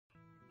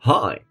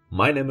Hi,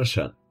 my name is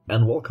Shen,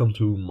 and welcome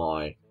to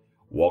my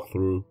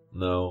walkthrough.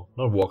 No,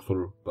 not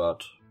walkthrough,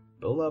 but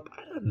build up.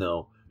 I don't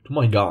know. To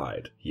my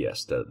guide.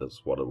 Yes, that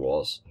is what it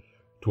was.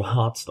 To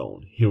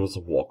Hearthstone, Heroes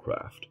of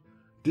Warcraft.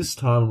 This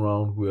time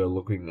around, we are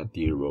looking at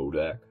the hero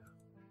deck,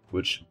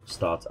 which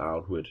starts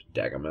out with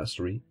Dagger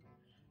Mastery.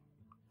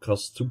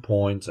 Costs 2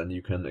 points, and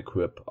you can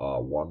equip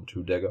a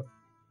 1/2 dagger.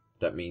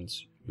 That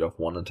means you have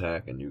 1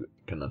 attack, and you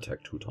can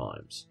attack 2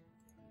 times.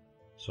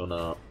 So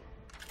now,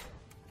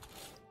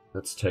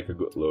 let's take a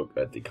good look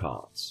at the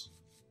cards.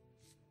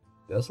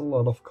 There's a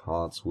lot of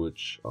cards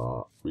which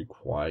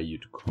require you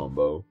to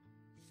combo,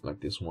 like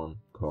this one,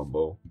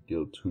 combo,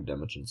 deal 2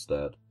 damage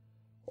instead,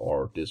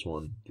 or this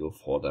one, deal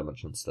 4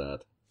 damage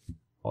instead,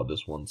 or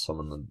this one,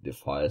 summon a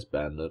Defias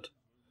Bandit,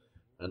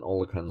 and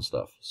all that kind of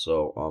stuff.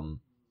 So,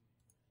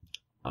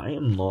 I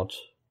am not,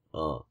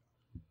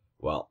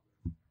 well,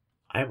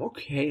 I'm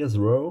okay as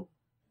row,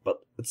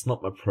 but it's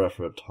not my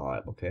preferred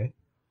type, okay?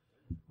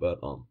 But,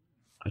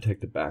 I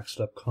take the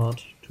Backstab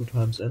card 2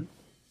 times in,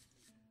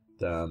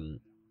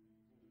 then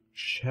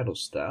Shadow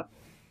Step.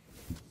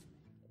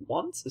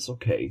 Once is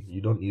okay,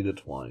 you don't need it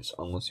twice,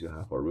 unless you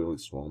have a really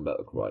strong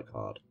Battlecry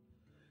card.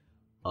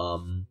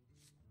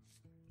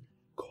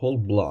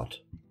 Cold Blood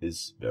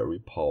is very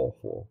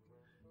powerful.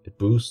 It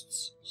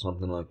boosts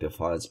something like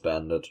Defiance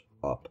Bandit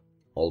up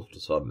all of a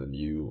sudden, and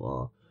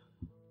you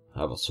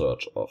have a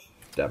surge of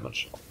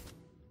damage.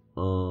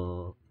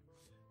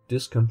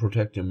 This can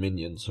protect your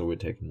minions, so we're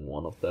taking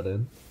 1 of that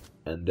in.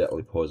 And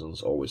Deadly Poison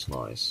is always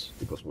nice,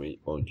 because we're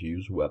going to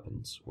use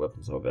weapons.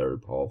 Weapons are very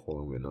powerful,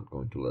 and we're not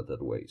going to let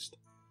that waste.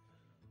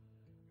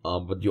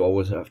 But you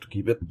always have to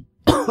keep it...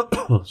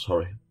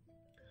 Sorry.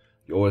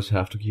 You always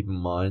have to keep in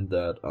mind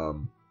that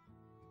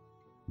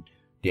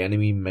the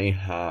enemy may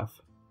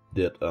have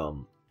that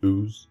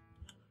ooze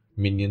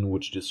minion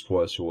which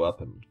destroys your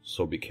weapon,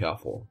 so be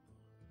careful.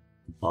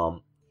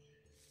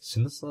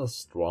 Sinister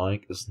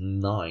Strike is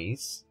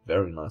nice,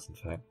 very nice in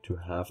fact, to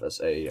have as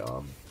a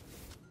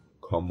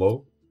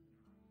combo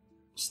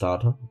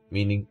starter,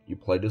 meaning you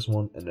play this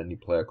one and then you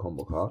play a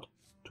combo card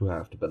to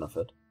have the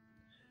benefit.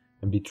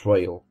 And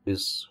Betrayal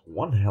is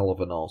one hell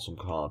of an awesome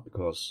card,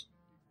 because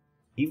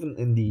even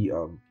in the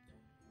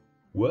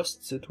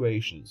worst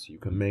situations you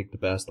can make the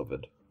best of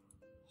it.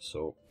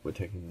 So we're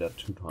taking that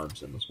 2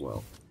 times in as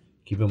well.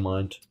 Keep in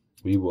mind,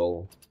 we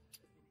will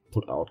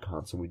put out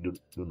cards that we do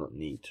not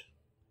need.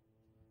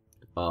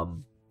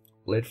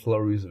 Blade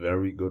Flurry is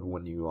very good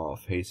when you are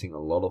facing a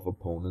lot of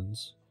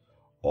opponents,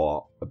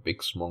 or a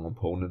big strong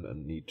opponent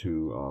and need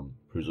to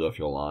preserve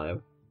your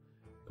life,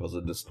 because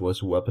it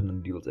destroys your weapon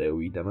and deals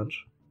AoE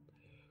damage.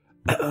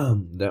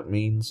 That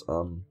means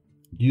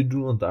you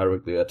do not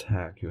directly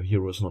attack, your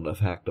hero is not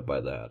affected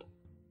by that,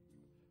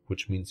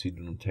 which means you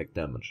do not take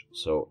damage.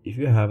 So if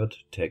you have it,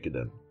 take it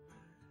in.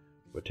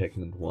 We're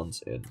taking it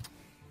once in.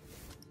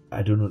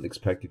 I do not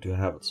expect you to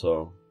have it,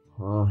 so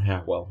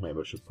yeah, well, maybe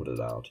I should put it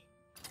out.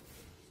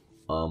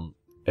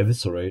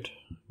 Eviscerate,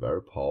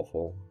 very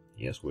powerful.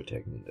 Yes, we're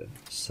taking it in.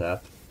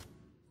 Sap,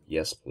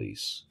 yes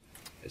please.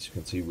 As you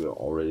can see, we're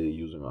already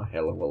using a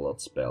hell of a lot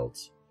of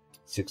spells.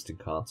 16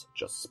 cards,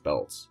 just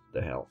spells.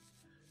 The hell.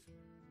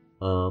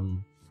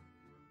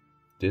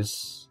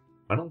 This,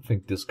 I don't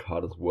think this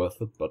card is worth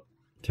it, but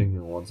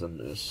taking once in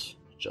is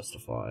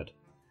justified.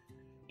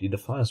 The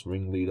Defias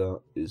Ringleader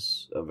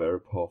is a very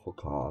powerful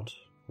card,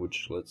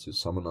 which lets you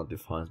summon a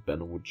Defiance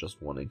Banner with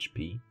just 1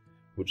 HP,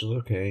 which is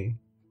okay,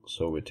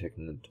 so we're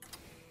taking it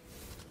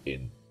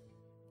in.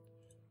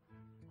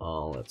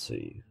 Let's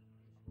see.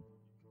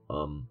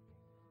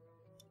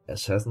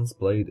 Assassin's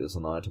Blade is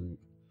an item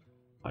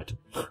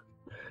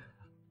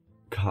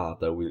card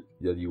that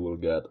you will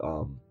get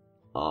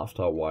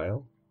after a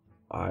while.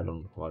 I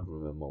don't quite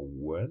remember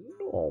when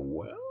or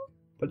where,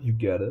 but you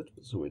get it,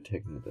 so we're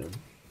taking it in.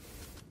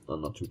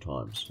 Not 2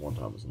 times, 1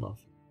 time is enough.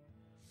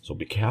 So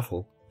be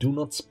careful, do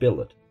not spill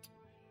it.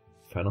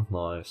 Fan of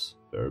Knives,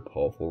 very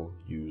powerful.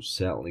 You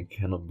sadly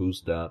cannot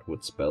boost that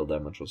with spell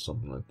damage or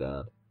something like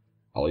that.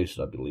 At least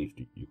I believe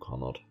you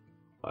cannot.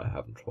 I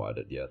haven't tried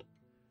it yet.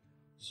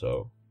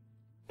 So,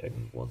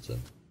 taking it once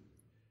in.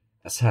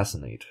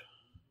 Assassinate.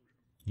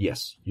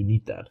 Yes, you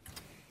need that.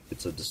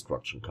 It's a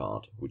destruction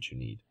card, which you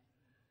need.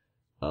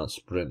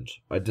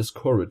 Sprint. I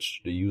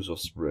discourage the use of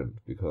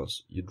Sprint,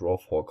 because you draw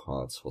 4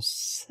 cards for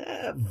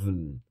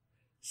 7.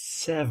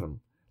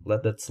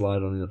 Let that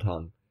slide on your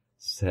tongue.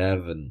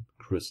 7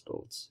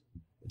 crystals.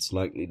 It's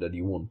likely that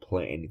you won't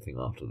play anything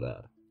after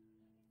that.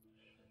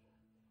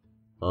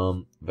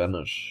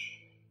 Vanish.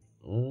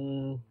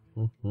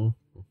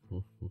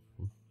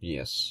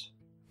 Yes.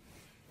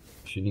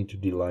 If you need to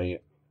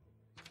delay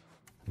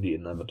the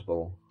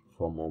inevitable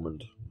for a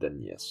moment,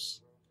 then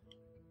yes.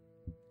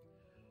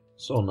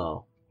 So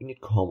now, we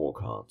need combo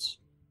cards.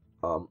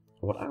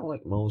 What I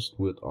like most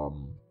with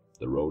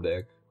the row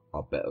deck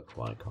are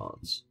Battlecry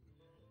cards.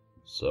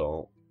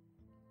 So,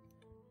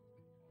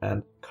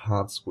 and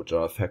cards which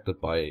are affected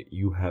by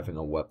you having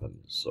a weapon.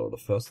 So the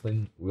first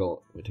thing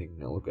we're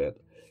taking a look at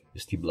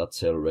is the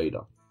Bloodsail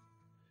Raider.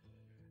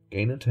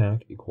 Gain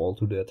attack equal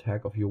to the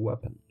attack of your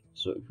weapon.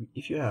 So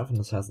if you have an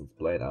Assassin's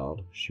Blade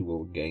out, she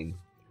will gain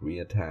 3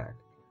 attack,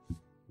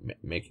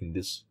 making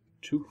this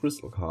 2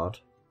 crystal card,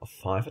 a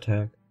 5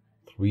 attack,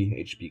 3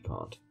 HP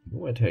card.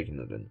 We're taking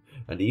it in.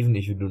 And even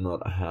if you do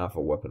not have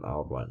a weapon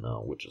out right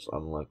now, which is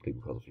unlikely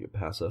because of your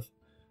passive,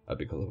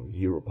 because of your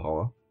hero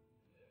power,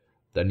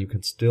 then you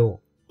can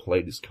still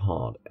play this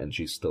card and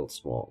she's still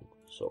strong.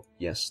 So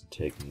yes,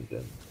 taking it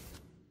in.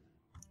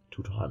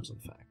 2 times in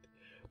fact.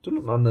 Do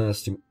not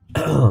underestimate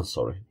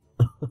sorry.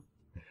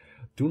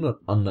 Do not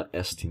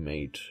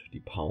underestimate the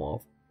power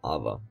of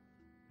other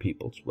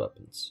people's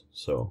weapons.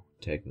 So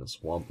taking a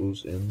Swamp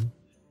Ooze in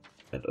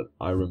and an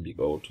Iron Big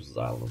O to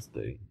silence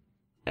the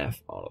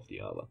F out of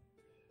the other.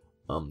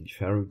 The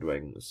Fairy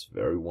Dragon is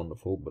very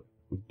wonderful, but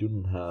we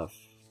don't have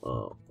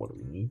what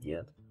we need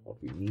yet.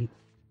 What we need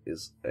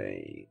is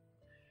a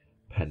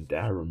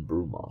Pandaren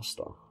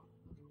Brewmaster.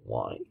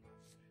 Why?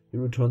 He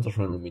returns a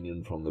friendly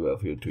minion from the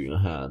battlefield to your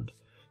hand,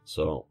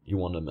 so you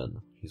want him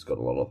in. He's got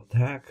a lot of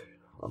attack,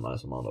 a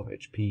nice amount of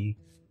HP,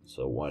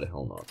 so why the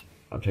hell not?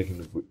 I'm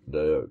taking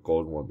the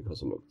golden one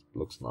because it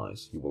looks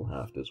nice. You will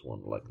have this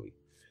one likely.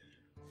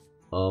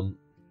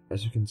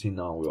 As you can see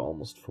now, we're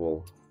almost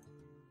full,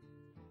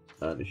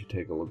 and if you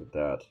take a look at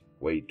that,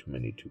 way too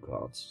many 2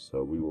 cards,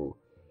 so we will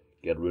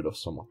get rid of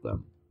some of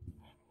them.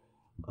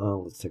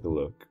 Let's take a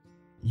look.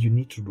 You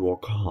need to draw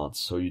cards,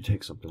 so you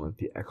take something like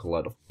the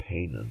Acolyte of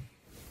Pain,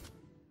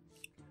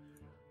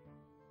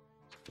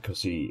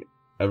 because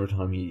every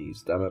time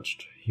he's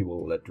damaged, he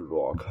will let you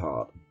draw a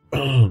card,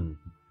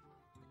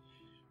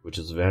 which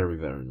is very,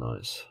 very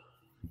nice.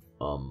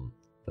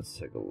 Let's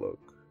take a look.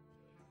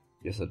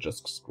 Yes, I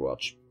just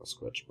scratched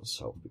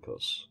myself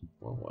because,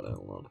 well, why the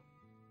hell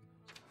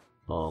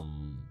not?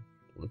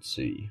 Let's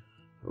see.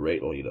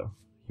 Raid Leader.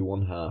 He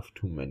won't have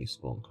too many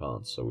strong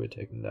cards, so we're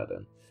taking that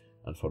in.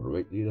 And for the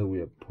Raid Leader, we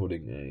are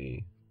putting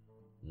a...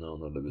 No,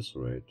 not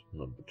Eviscerate,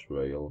 not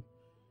Betrayal.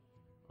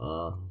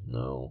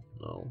 No.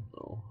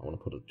 I want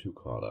to put a 2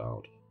 card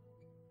out.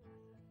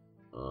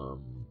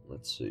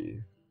 Let's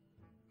see.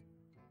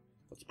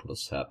 Let's put a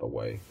Sap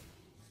away.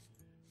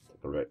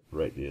 Take a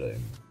Raid Leader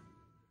in.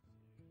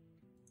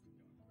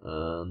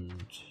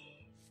 And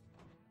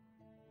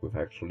we've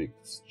actually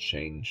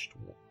exchanged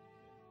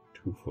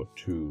 2 for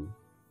 2.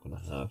 I'm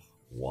gonna have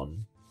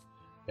 1.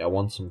 Yeah, I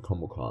want some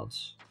combo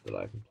cards that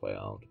I can play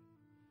out,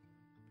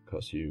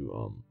 because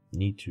you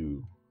need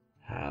to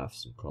have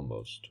some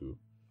combos too.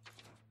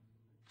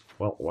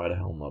 Well, why the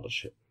hell not a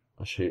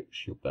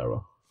shield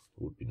bearer?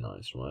 It would be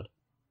nice, right?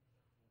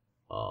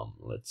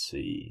 Let's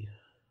see.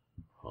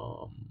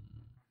 I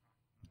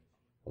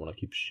wanna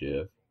keep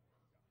Shiv,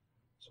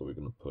 so we're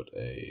gonna put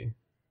a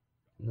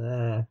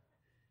Nah.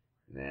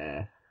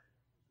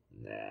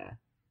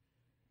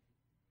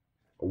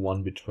 A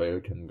 1 Betrayal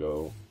can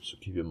go, so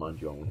keep in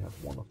mind you only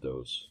have 1 of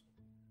those.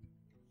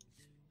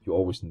 You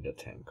always need a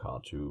tank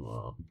card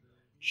to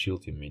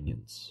shield your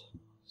minions,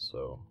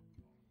 so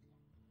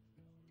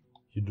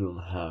you don't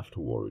have to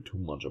worry too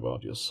much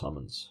about your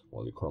summons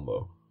while you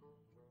combo.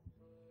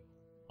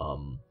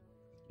 You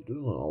do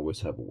not always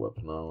have a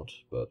weapon out,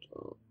 but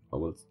I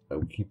will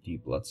keep the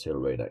Bloodsail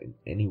Raider in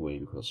anyway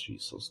because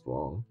she's so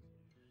strong.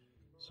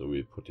 So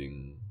we're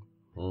putting,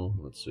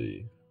 let's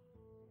see.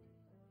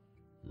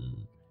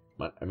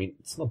 I mean,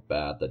 it's not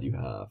bad that you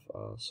have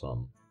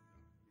some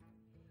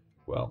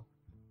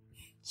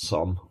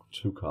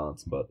 2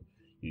 cards, but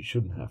you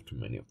shouldn't have too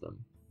many of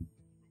them.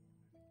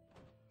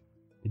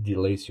 It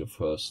delays your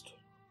first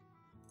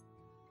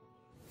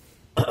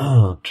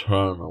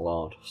turn a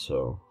lot,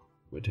 so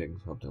we're taking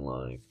something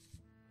like,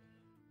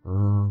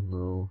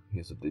 no,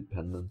 here's a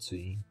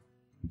dependency.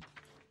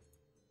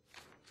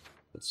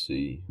 Let's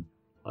see.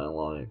 I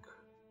like...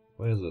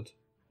 Where is it?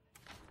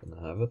 Can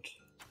I have it?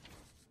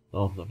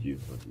 No, not you.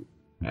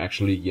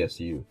 Actually, yes,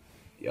 you.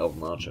 The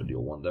Elven Archer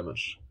deal 1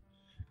 damage.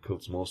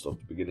 Kills most of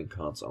the beginning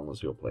cards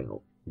unless you're playing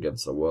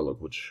against a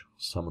Warlock, which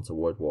summons a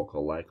Void Walker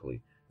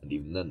likely. And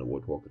even then the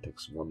Void Walker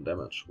takes 1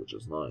 damage, which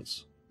is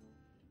nice.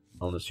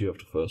 Unless you have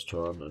the first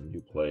turn and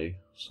you play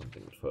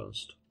something at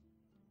first.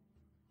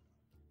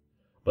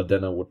 But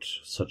then I would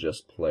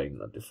suggest playing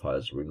a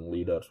Defias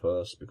Ringleader at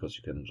first, because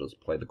you can just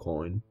play the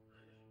coin.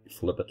 You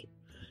flip it.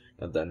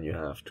 And then you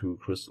have 2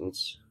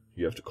 crystals.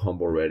 You have the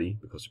combo ready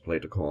because you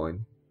played the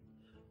coin.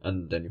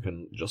 And then you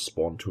can just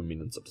spawn 2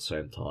 minions at the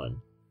same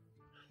time.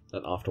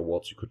 And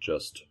afterwards you could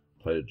just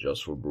play the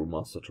Joyful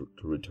Brewmaster to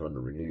return the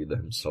Ringleader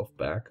himself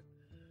back.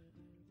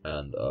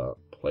 And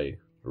play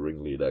the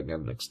Ringleader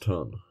again next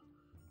turn.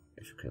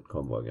 If you can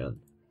combo again.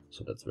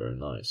 So that's very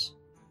nice.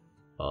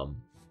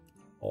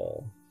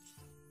 Or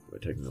we're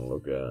taking a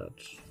look at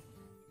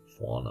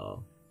Fauna.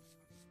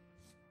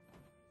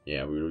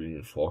 Yeah, we really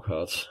need 4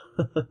 cards.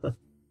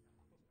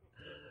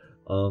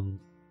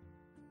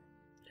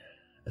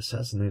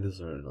 Assassinate is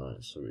very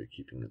nice, so we're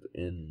keeping it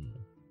in.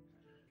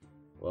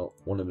 Well,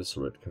 1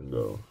 Eviscerate can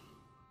go.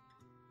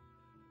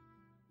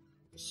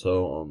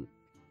 So,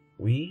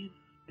 we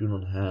do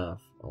not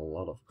have a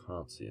lot of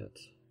cards yet.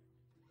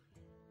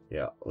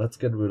 Yeah, let's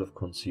get rid of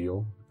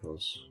Conceal,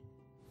 because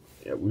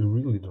yeah, we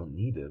really don't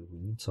need it. We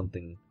need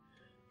something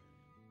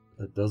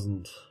it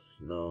doesn't,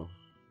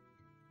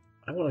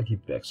 I want to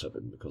keep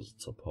backstabbing because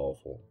it's so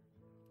powerful.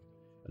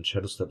 And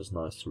Shadow Step is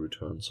nice to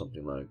return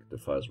something like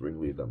Defies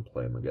Ringleader and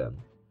play him again.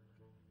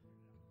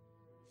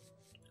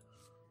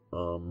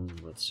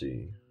 Let's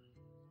see.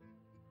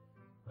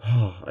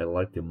 I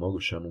like the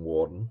Mogushan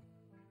Warden,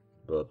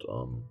 but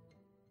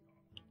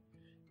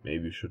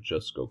maybe we should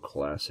just go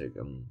classic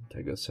and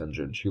take a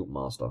Senjin Shield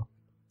Master.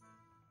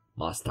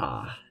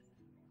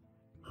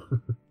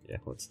 Yeah,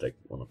 let's take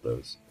one of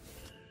those.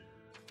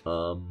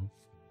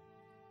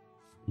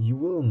 You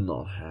will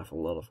not have a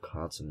lot of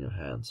cards in your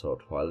hand, so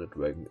Twilight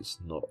Dragon is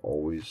not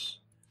always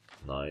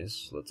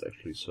nice. Let's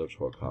actually search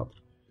for a card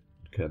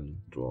that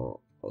can draw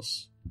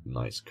us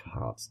nice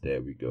cards.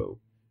 There we go.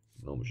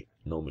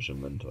 Gnomish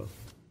Inventor.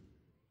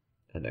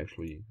 And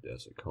actually,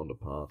 there's a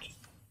counterpart.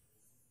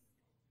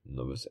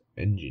 Novice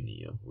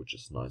Engineer, which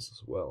is nice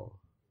as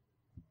well.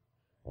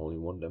 Only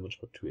 1 damage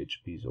but 2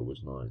 HP is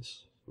always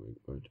nice. So we're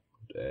going to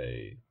put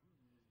a...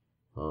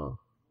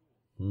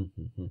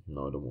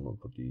 No, I don't want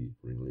to put the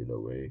Ringleader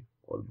away,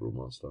 or the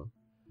Brewmaster,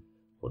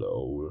 or the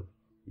Owl.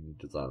 We need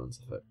the silence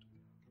effect.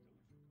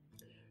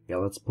 Yeah,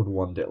 let's put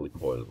 1 Deadly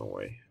Poison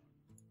away.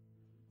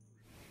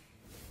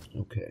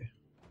 Okay.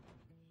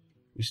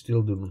 We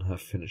still do not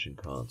have finishing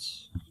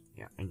cards.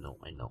 Yeah, I know,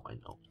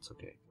 it's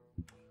okay.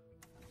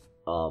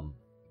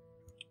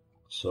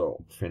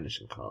 So,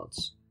 finishing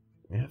cards.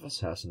 We have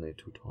Assassinate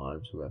 2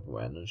 times, we have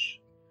Vanish,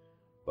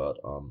 but,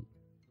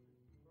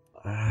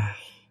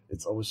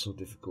 it's always so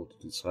difficult to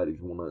decide if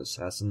you want to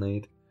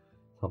assassinate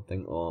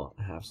something or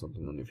have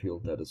something on your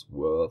field that is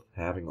worth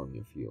having on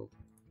your field.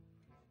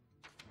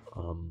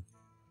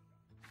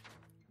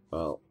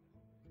 Well,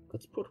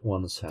 let's put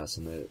 1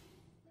 Assassinate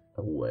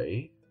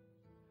away,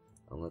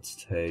 and let's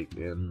take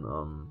in,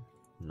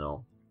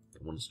 no,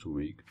 that one's too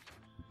weak.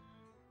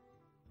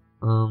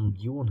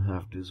 You won't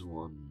have this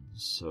one,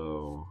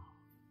 so...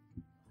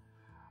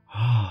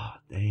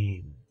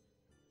 Dang.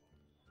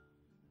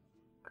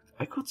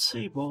 I could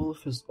say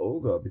Ballfist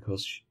Ogre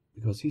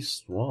because he's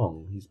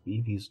strong. He's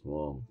beefy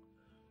strong.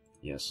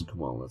 Yes,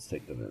 come on, let's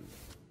take them in.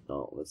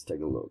 Now, let's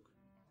take a look.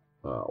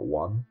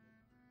 1,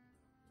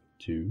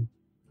 2,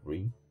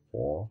 3,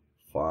 4,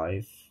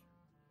 5.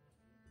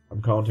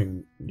 I'm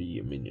counting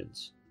the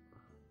minions.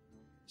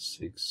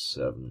 6,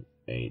 7,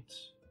 8,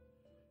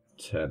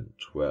 10,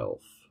 12,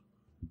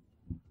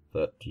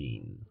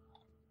 13,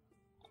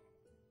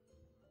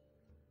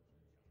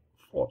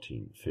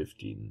 14,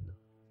 15.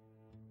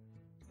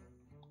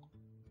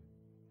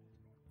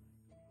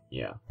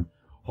 Yeah.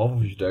 Half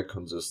of your deck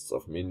consists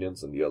of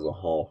minions and the other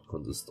half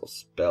consists of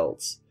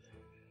spells.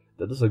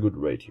 That is a good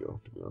ratio,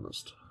 to be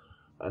honest.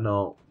 I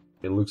know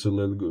it looks a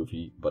little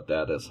goofy, but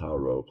that is how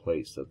Ro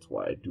plays. That's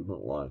why I do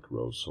not like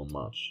Ro so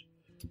much.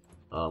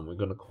 We're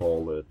gonna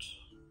call it...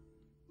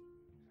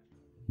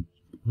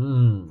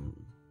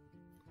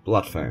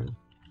 Bloodfang.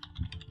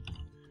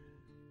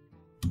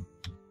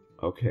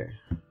 Okay.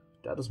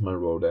 That is my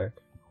Ro deck.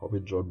 Hope you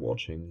enjoyed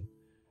watching.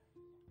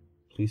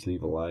 Please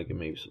leave a like and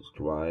maybe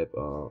subscribe.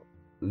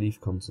 Leave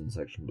comments in the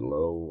section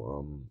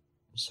below.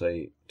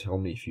 Tell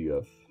me if you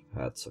have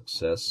had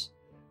success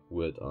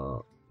with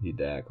the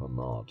deck or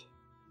not.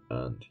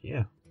 And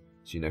yeah,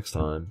 see you next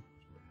time.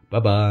 Bye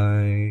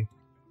bye.